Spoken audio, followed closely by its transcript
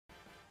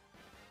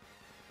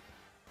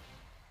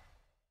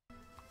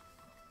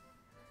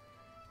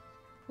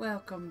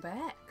Welcome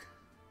back.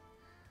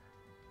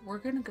 We're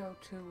gonna go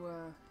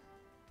to,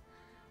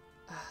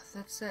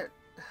 that's it.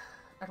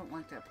 I don't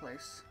like that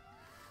place.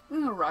 We're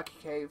gonna go Rocky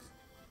Cave.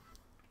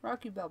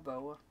 Rocky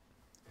Balboa.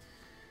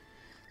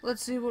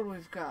 Let's see what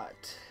we've got.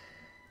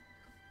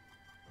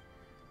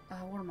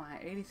 What am I,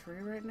 83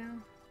 right now?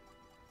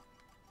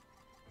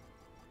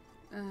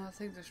 I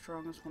think the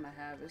strongest one I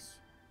have is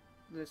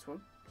this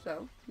one.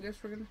 So, I guess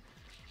we're gonna...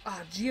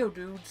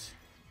 Geodudes.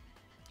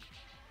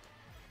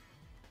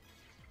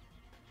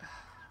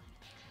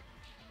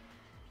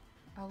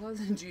 I love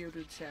the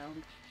Geodude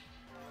sound.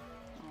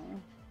 Oh.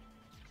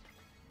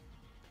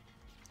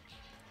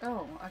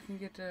 Oh, I can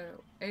get to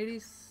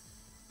 80...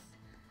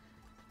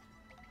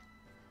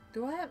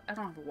 Do I have... I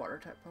don't have a water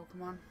type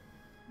Pokemon.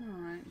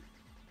 Alright.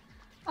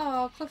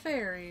 Oh,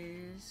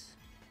 Clefairies.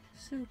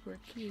 Super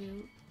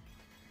cute.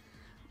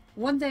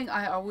 One thing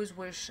I always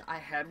wish I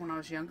had when I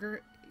was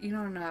younger, you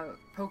know, in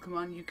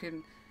Pokemon you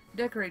can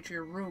decorate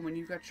your room and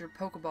you've got your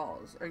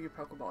Pokeballs, or your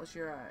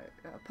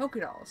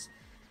Pokedolls.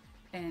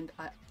 And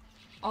I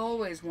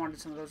always wanted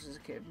some of those as a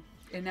kid.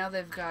 And now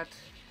they've got,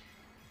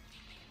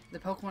 the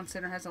Pokemon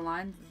Center has a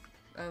line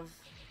of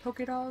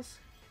Pokedolls,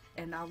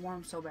 and I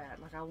want them so bad.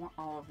 Like, I want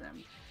all of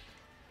them.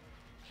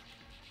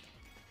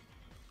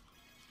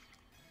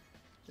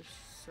 They're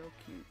so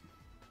cute.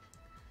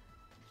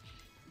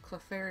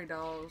 Clefairy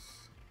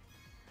dolls.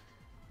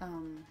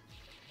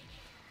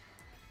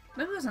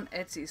 Maybe it was on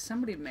Etsy.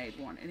 Somebody made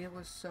one, and it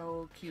was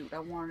so cute. I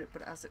wanted it,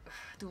 but I was like,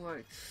 do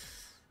like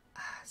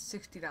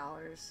 $60?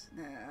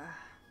 Nah.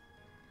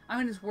 I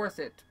mean, it's worth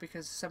it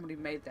because somebody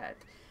made that.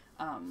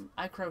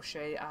 I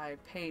crochet, I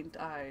paint,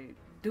 I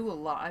do a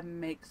lot. I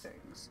make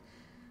things.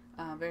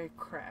 Very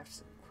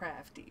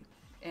crafty.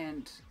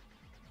 And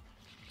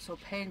so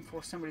paying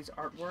for somebody's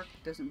artwork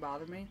doesn't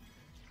bother me.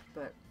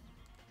 But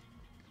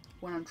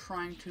when I'm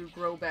trying to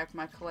grow back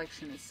my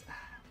collection, it's...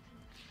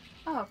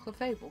 Oh,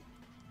 Clefable.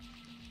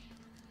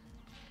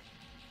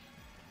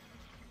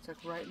 It's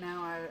like right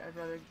now I'd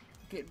rather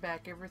get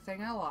back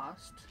everything I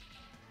lost.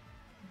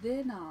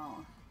 Then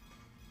I'll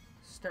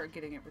start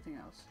getting everything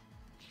else.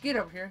 Get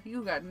over here.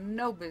 You got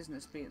no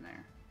business being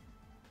there.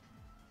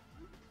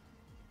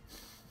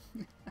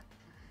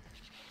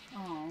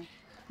 Oh.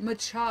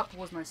 Machop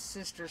was my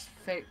sister's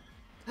favorite.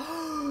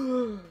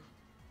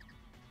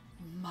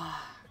 My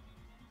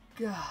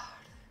God.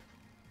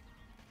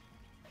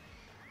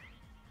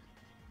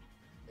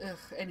 Ugh,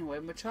 anyway,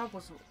 Machop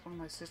was one of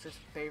my sister's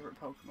favorite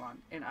Pokemon,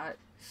 and I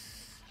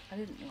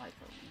didn't like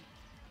him.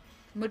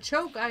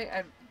 Machoke,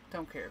 I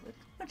don't care, but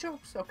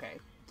Machoke's okay.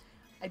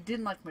 I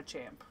didn't like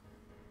Machamp.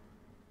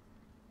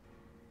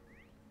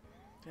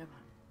 Come on.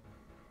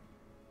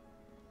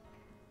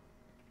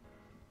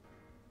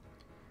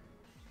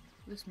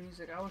 This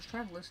music, I was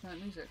trying to listen to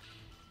that music.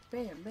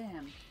 Bam,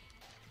 bam.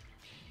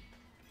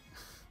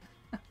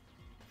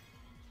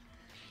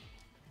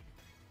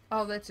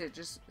 Oh, that's it.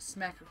 Just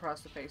smack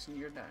across the face and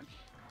you're done.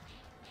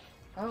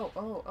 Oh,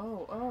 oh,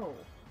 oh, oh,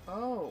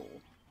 oh.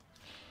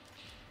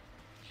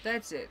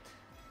 That's it.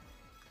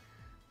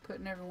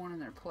 Putting everyone in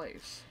their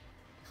place.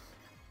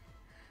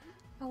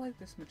 I like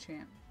this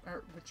Machamp.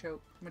 Or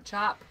Machoke.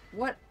 Machop.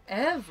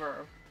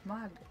 Whatever.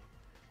 My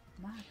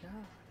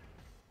God.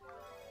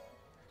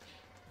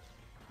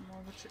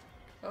 More Machoke.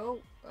 Oh,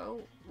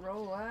 oh,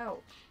 roll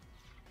out.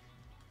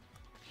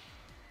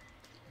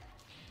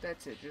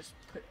 That's it. Just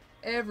put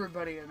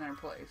everybody in their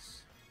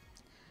place.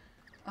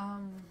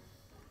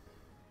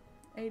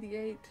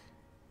 88.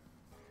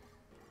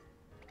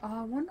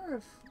 I wonder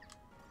if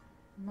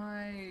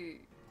my...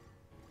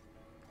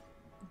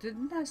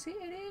 Didn't I see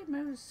 88?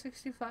 Maybe it was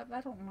 65.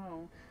 I don't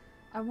know.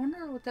 I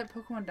wonder with that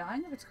Pokemon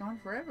dying if it's gone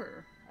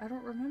forever. I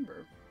don't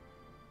remember.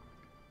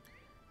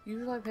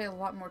 Usually I pay a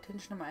lot more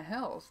attention to my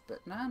health,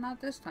 but nah,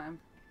 not this time.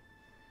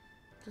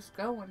 Just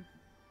going.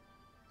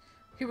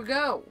 Here we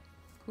go.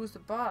 Who's the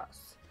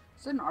boss?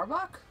 Is it an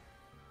Arbok?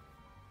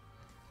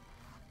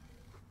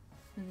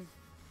 Arbok.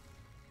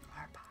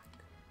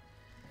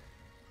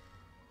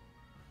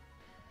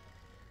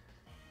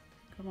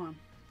 Come on.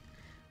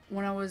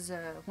 When I was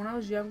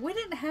young, we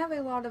didn't have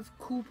a lot of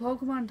cool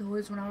Pokemon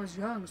toys when I was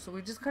young, so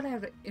we just kind of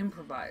had to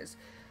improvise.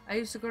 I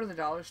used to go to the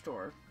dollar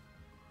store,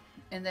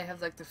 and they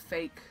have like the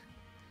fake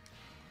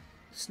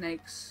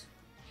snakes,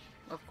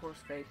 of course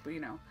fake, but you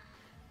know.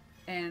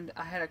 And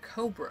I had a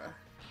Cobra,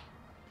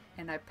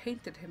 and I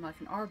painted him like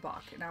an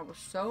Arbok, and I was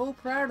so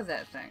proud of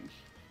that thing.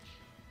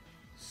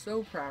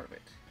 So proud of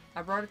it.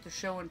 I brought it to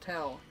show and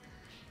tell.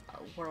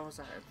 Where was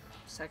I?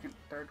 Second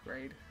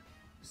grade,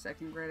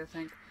 I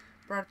think.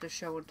 Brought it to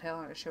show and tell,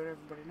 and I showed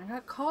everybody, and I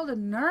got called a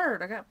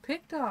nerd. I got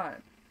picked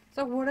on.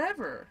 So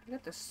whatever. I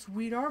got this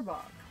sweet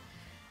Arbok,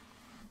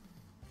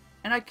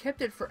 and I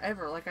kept it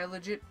forever. Like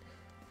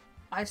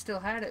I still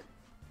had it.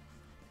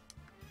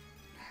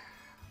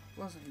 It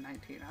wasn't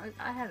 19.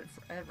 I had it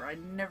forever. I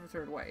never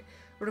threw it away.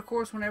 But of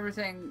course, when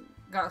everything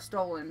got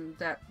stolen,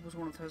 that was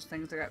one of those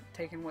things that got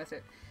taken with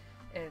it,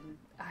 and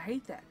I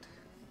hate that.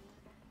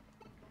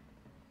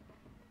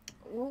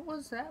 What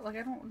was that? Like,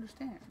 I don't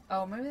understand.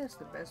 Oh, maybe that's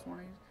the best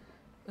one.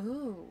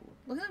 Ooh,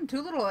 look at them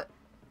two little,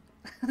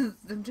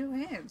 them two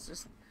hands.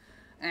 Just,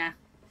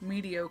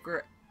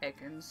 mediocre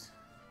Ekans.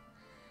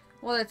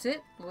 Well, that's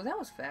it. Well, that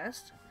was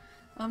fast.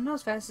 Not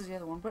as fast as the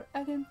other one, but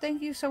again,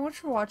 thank you so much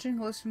for watching.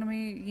 Listen to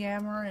me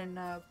yammer and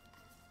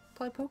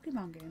play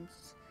Pokemon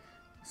games.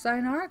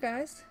 Sayonara,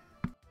 guys.